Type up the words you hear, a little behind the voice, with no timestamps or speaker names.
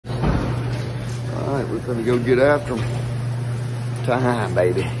We're gonna go get after them. Time,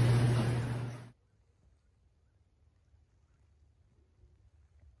 baby.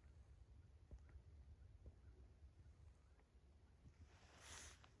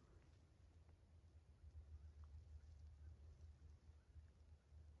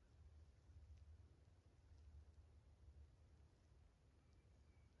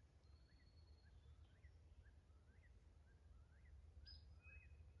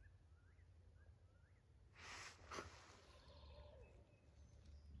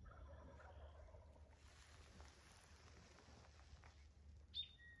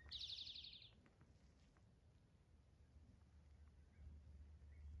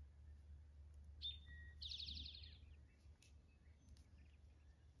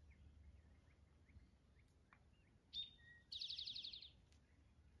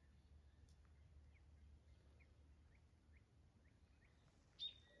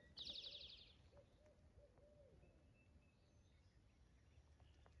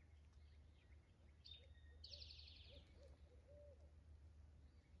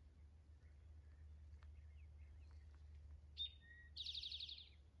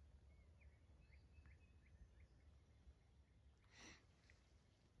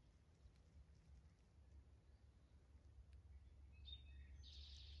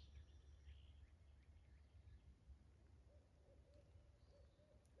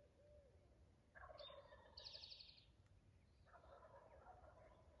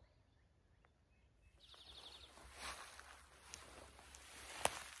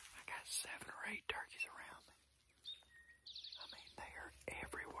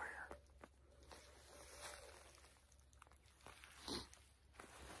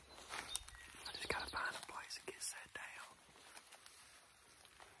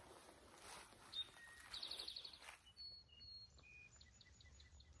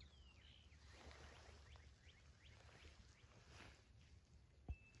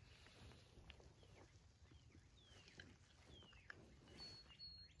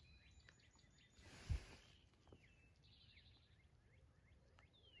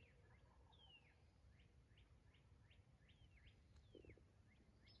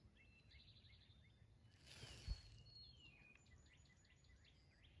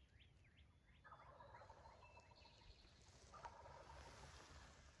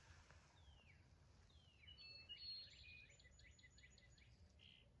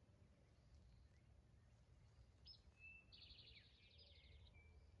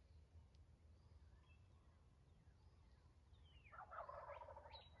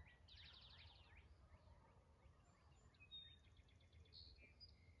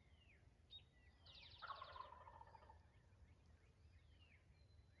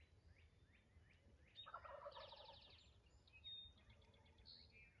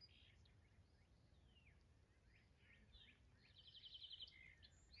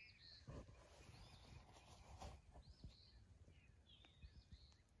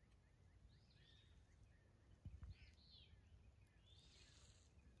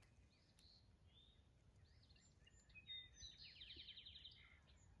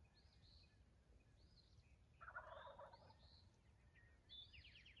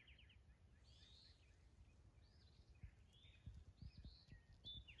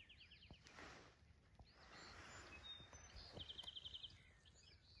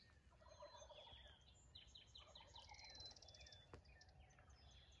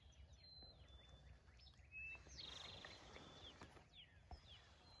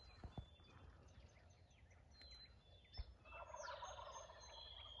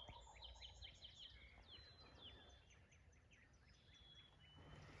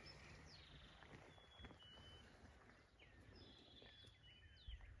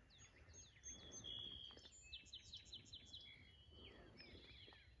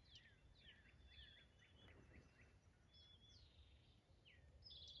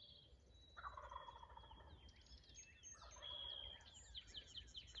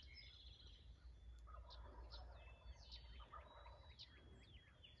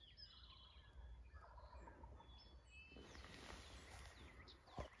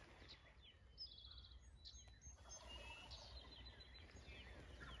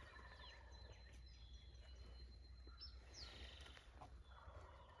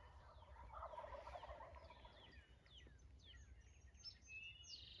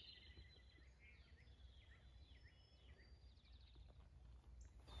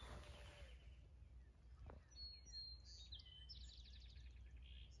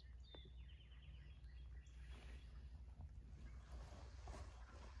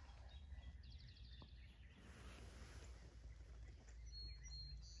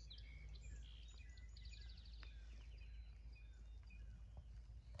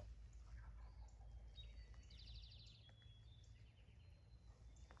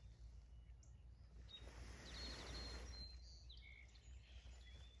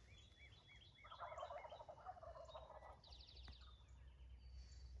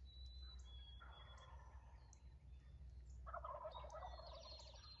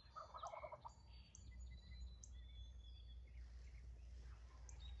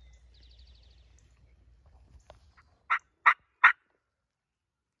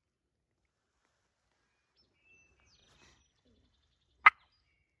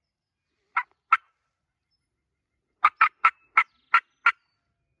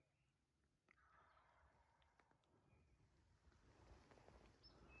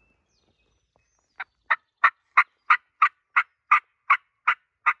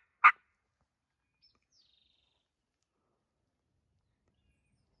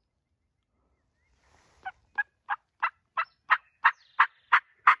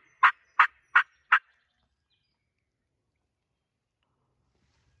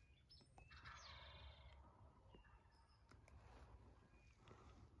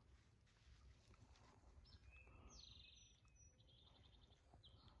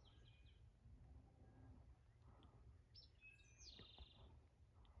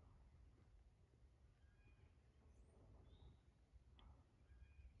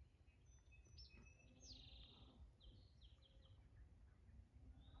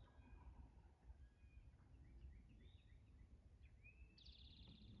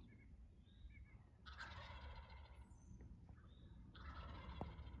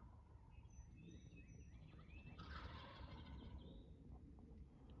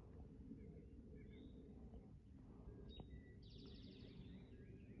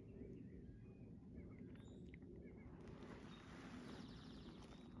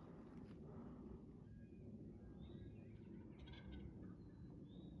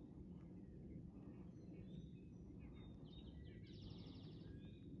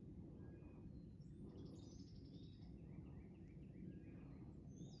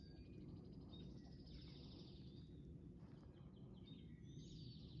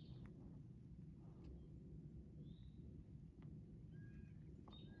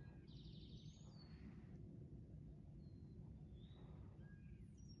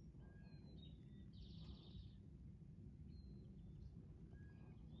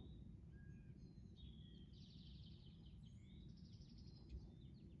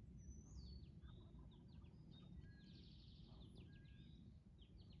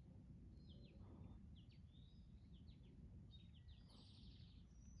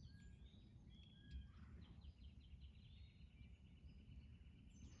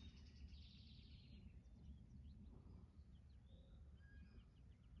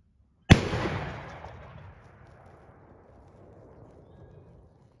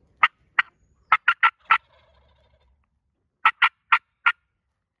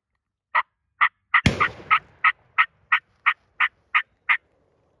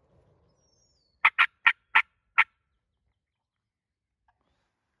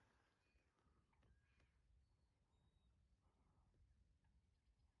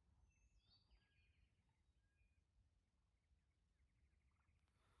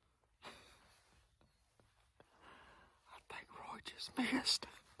 just missed.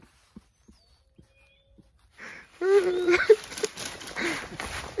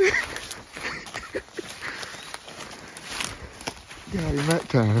 Got him that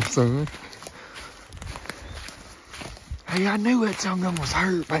time, son. Hey, I knew that some of them was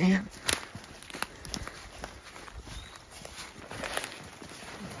hurt, man.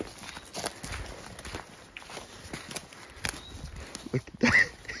 Look at that.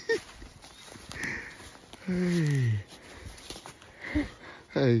 Hey.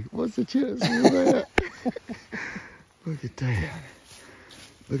 Hey, what's the chance of that? Look at that.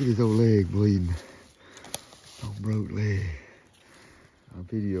 Look at his old leg bleeding. Old broke leg. I'll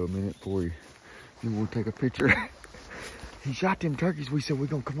video a minute for you. Then we'll take a picture. He shot them turkeys. We said we're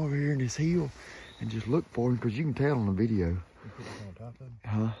gonna come over here in this hill and just look for him, because you can tell on the video. You put this on top of him?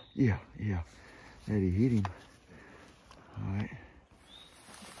 Huh? Yeah, yeah. That he hit him. Alright.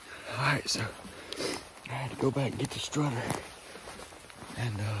 Alright, so I had to go back and get the strutter.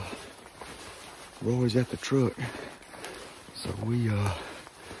 And Roy's at the truck. So we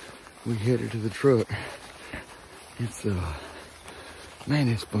headed to the truck. It's man,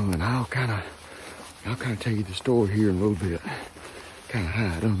 it's fun. I'll kinda tell you the story here in a little bit. Kinda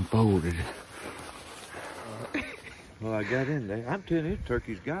how it unfolded. Well, I got in there. I'm telling you,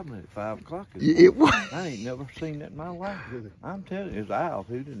 turkey's gobbling at 5 o'clock. It was. I ain't never seen that in my life. I'm telling you, it's owl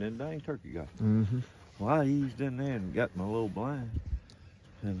hooting and then dang turkey got. Well, I eased in there and got my little blind.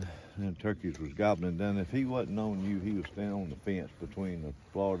 And then turkeys was gobbling down. If he wasn't on you, he was standing on the fence between the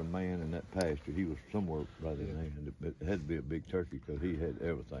Florida man and that pasture. He was somewhere right in there. And it had to be a big turkey because he had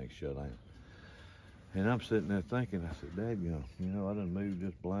everything shut down. And I'm sitting there thinking, I said, Dad, you know, I done moved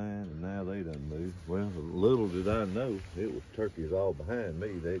this blind and now they done moved. Well, little did I know, it was turkeys all behind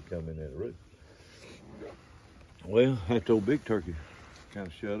me. They'd come in that roof. Well, that old big turkey kind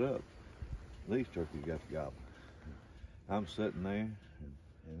of shut up. These turkeys got to gobble. I'm sitting there,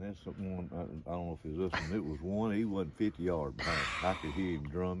 and that's one, I don't know if it was this one, it was one, he wasn't 50 yards behind. I could hear him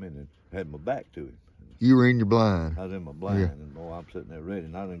drumming and had my back to him. You were in your blind. I was in my blind, yeah. And boy, I'm sitting there ready,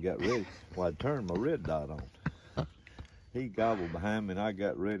 and I done got ready. Well, I turned my red dot on. He gobbled behind me, and I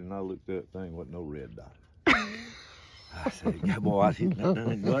got ready, and I looked at that thing, wasn't no red dot. I said, yeah, boy, I hit that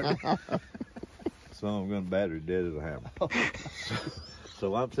thing good. So I'm going to battery dead as a hammer.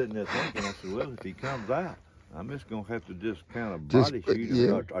 So I'm sitting there thinking, I said, well, if he comes out, I'm just going to have to just kind of body shoot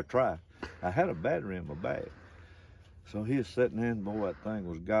him or try. I had a battery in my bag. So he was sitting there, and boy, that thing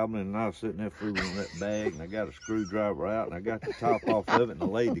was gobbling, and I was sitting there fooling that bag, and I got a screwdriver out, and I got the top off of it, and I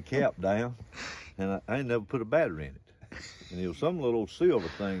laid the cap down, and I ain't never put a battery in it. And it was some little silver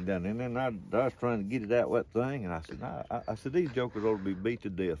thing down there, and then I was trying to get it out that thing, and I said, nah, I said, these jokers ought to be beat to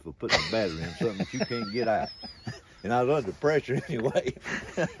death for putting a battery in something that you can't get out. And I was under pressure anyway.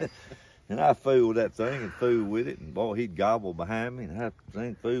 And I fooled that thing and fooled with it, and boy, he'd gobble behind me, and I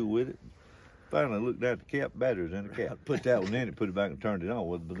fooled with it. Finally looked down at the cap, batteries in the cap. Put that one in it, put it back and turned it on.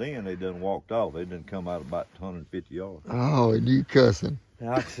 Well, but then they done walked off. They done come out about 150 yards. Oh, and you cussing.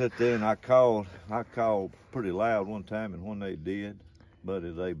 And I sat there and I called pretty loud one time, and when they did,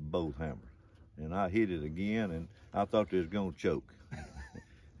 buddy, they both hammered. And I hit it again, and I thought they was gonna choke.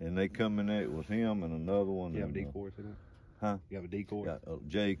 And they come in there, it was him and another one. You have a decoy in it? Huh? You have a decoy? Yeah,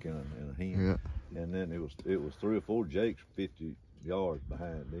 Jake and a him. Yeah. And then it was 3 or 4 Jakes 50 yards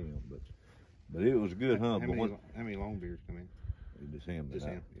behind them, but it was a good hunt. How many long beards come in? Just him. Just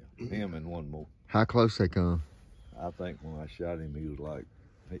him? Yeah. Him and one more. How close they come? I think when I shot him, he was like,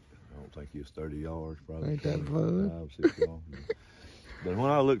 I don't think he was 30 yards, probably. Ain't that fun? 5, 6 yards. But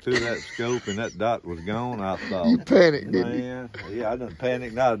when I looked through that scope and that dot was gone, I thought, you panicked, didn't you? Yeah, I done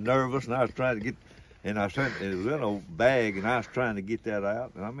panicked, and I was nervous, and I was trying to get, and it was in a bag, and I was trying to get that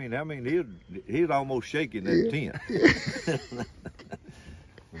out. And I mean, he was almost shaking that tent.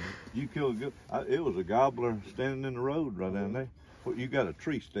 You killed good. It was a gobbler standing in the road right down there. You got a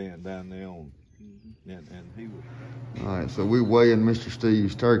tree stand down there on, and he was. All right, so we weighing Mr.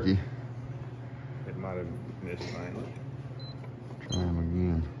 Steve's turkey. It might have missed mine. Try him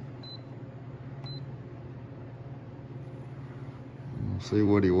again. We'll see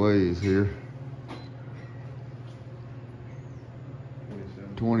what he weighs here.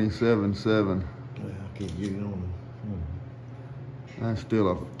 27.7. I can't get it on. That's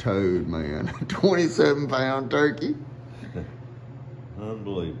still a toad, man. 27-pound turkey.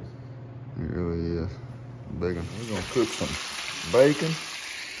 Unbelievable. It really is. Big one. We're gonna cook some bacon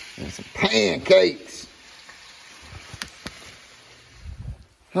and some pancakes.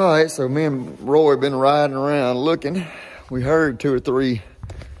 All right, so me and Roy been riding around looking. We heard two or three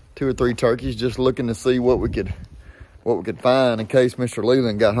turkeys, just looking to see what we could find in case Mr.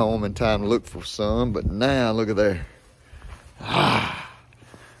 Leland got home in time to look for some. But now look at there. I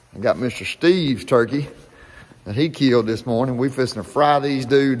got Mr. Steve's turkey that he killed this morning. We fixing to fry these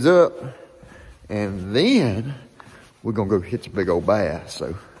dudes up. And then we're gonna go hit some big old bass.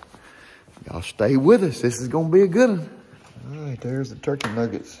 So y'all stay with us. This is gonna be a good one. All right, there's the turkey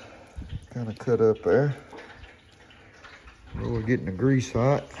nuggets. Kind of cut up there. We're getting the grease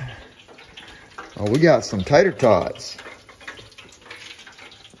hot. Oh, we got some tater tots.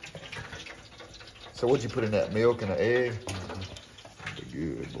 So what'd you put in that, milk and an egg? Be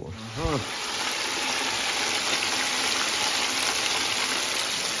good, boy.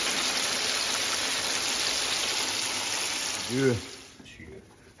 Good.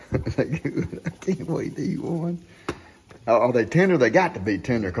 They're good. I can't wait to eat one. Are they tender? They got to be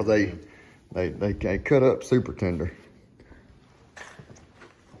tender because they cut up super tender.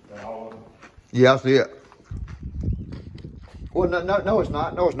 Yeah, I see it. Well, no, it's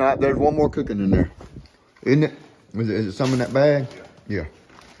not. No, it's not. There's one more cooking in there. Isn't it? Is it some in that bag? Yeah.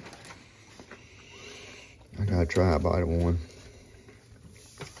 I gotta try a bite of one.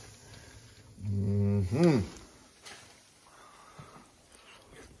 Mm-hmm.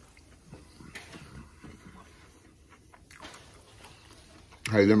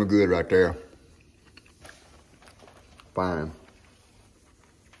 Hey, them are good right there. Fine.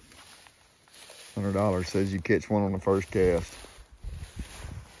 $100 says you catch one on the first cast.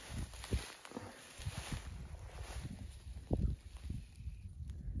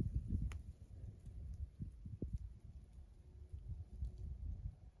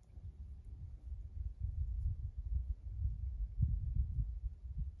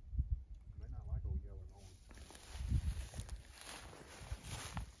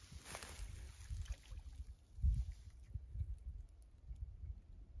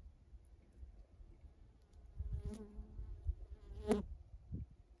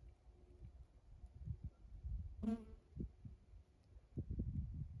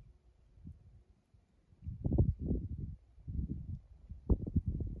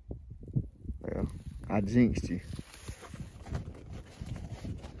 Well, I jinxed you.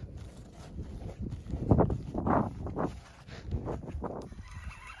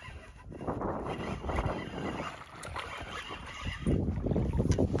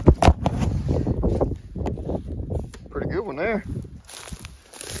 Pretty good one there.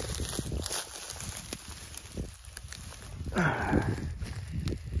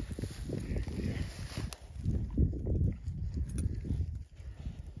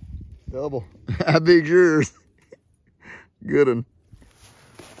 Double. How big's yours? Good one.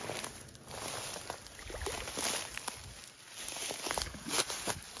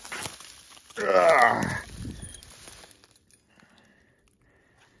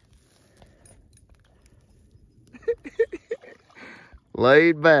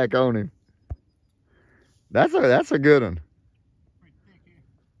 Laid back on him. That's a good one.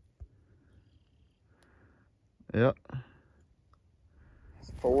 Yep.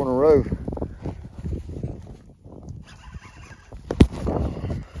 That's 4 in a row.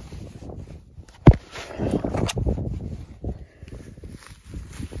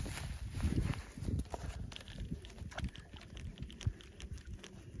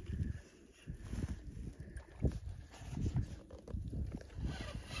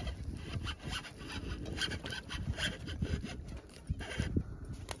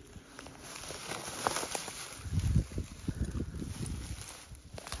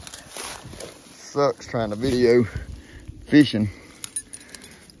 Sucks trying to video fishing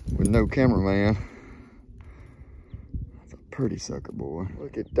with no cameraman. That's a pretty sucker, boy.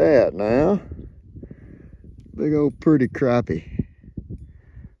 Look at that now. Big old pretty crappie.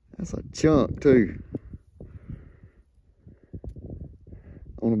 That's a chunk too.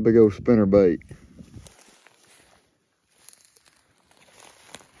 On a big old spinner bait.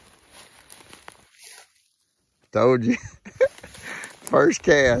 Told you. First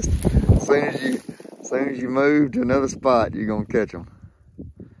cast. As soon as you move to another spot, you're gonna catch them.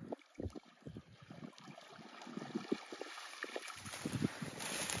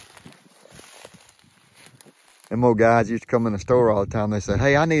 Them old guys used to come in the store all the time. They say,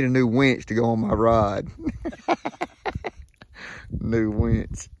 "Hey, I need a new winch to go on my rod." New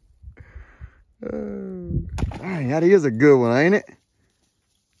winch. Dang, that is a good one, ain't it?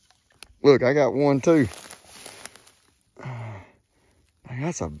 Look, I got one too. Dang,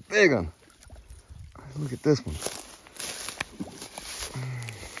 that's a big one. Look at this one.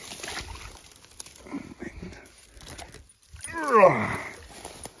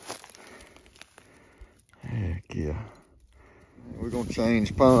 Heck yeah. We're gonna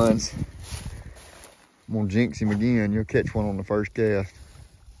change ponds. I'm gonna jinx him again. You'll catch one on the first cast.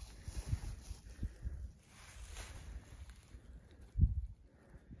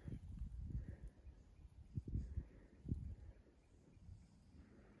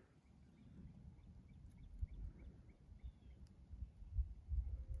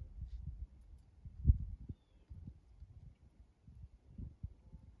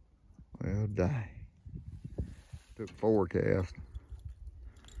 day. Took 4 casts.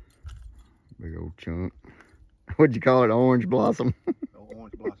 Big old chunk. What'd you call it? Orange blossom?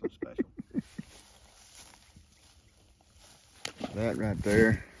 Orange blossom special. That right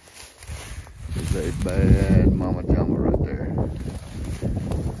there is a bad mama jama right there.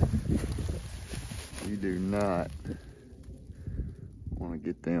 You do not want to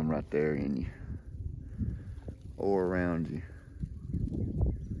get them right there in you or around you.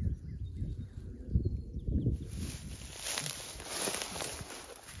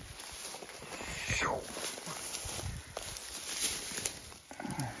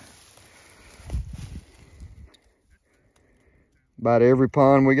 About every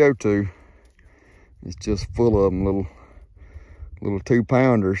pond we go to, it's just full of them, little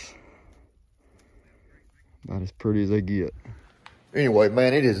 2-pounders. About as pretty as they get. Anyway,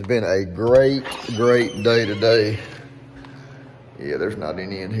 man, it has been a great day today. Yeah, there's not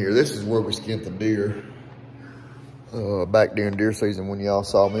any in here. This is where we skinned the deer back during deer season when y'all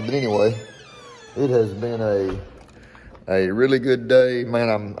saw me. But anyway, it has been a really good day. Man,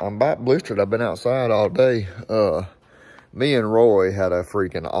 I'm about blistered. I've been outside all day. Me and Roy had a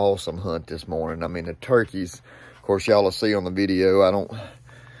freaking awesome hunt this morning. I mean, the turkeys, of course, y'all will see on the video.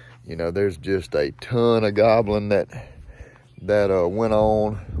 You know, there's just a ton of gobbling that went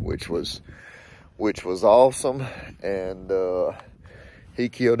on, which was awesome. And he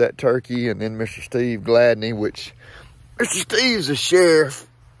killed that turkey, and then Mr. Steve Gladney, which Mr. Steve's a sheriff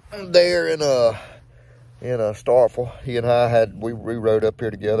there in Starkville. He and I we rode up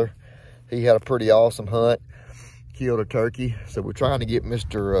here together. He had a pretty awesome hunt. Killed a turkey, so we're trying to get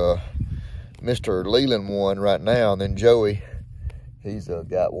Mr. Leland one right now, and then Joey, he's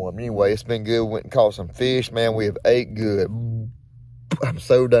got one. Anyway, it's been good. Went and caught some fish, man. We have ate good. I'm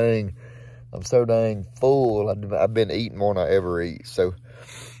so dang full. I've been eating more than I ever eat. So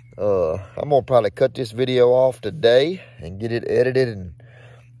I'm gonna probably cut this video off today and get it edited and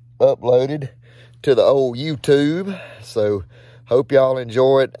uploaded to the old YouTube. So hope y'all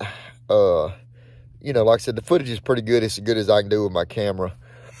enjoy it. You know, like I said, the footage is pretty good. It's as good as I can do with my camera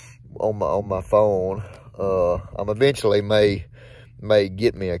on my phone. I'm eventually may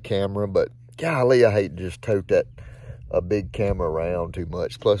get me a camera, but golly, I hate to just tote a big camera around too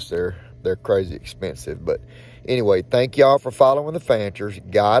much. Plus, they're crazy expensive. But anyway, thank y'all for following the Fanchers.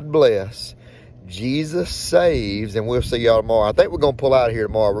 God bless. Jesus saves, and we'll see y'all tomorrow. I think we're gonna pull out of here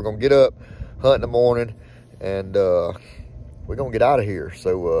tomorrow. We're gonna get up, hunt in the morning, and we're gonna get out of here.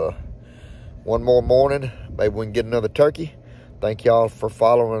 So. One more morning, maybe we can get another turkey. Thank y'all for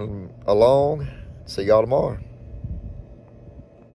following along. See y'all tomorrow.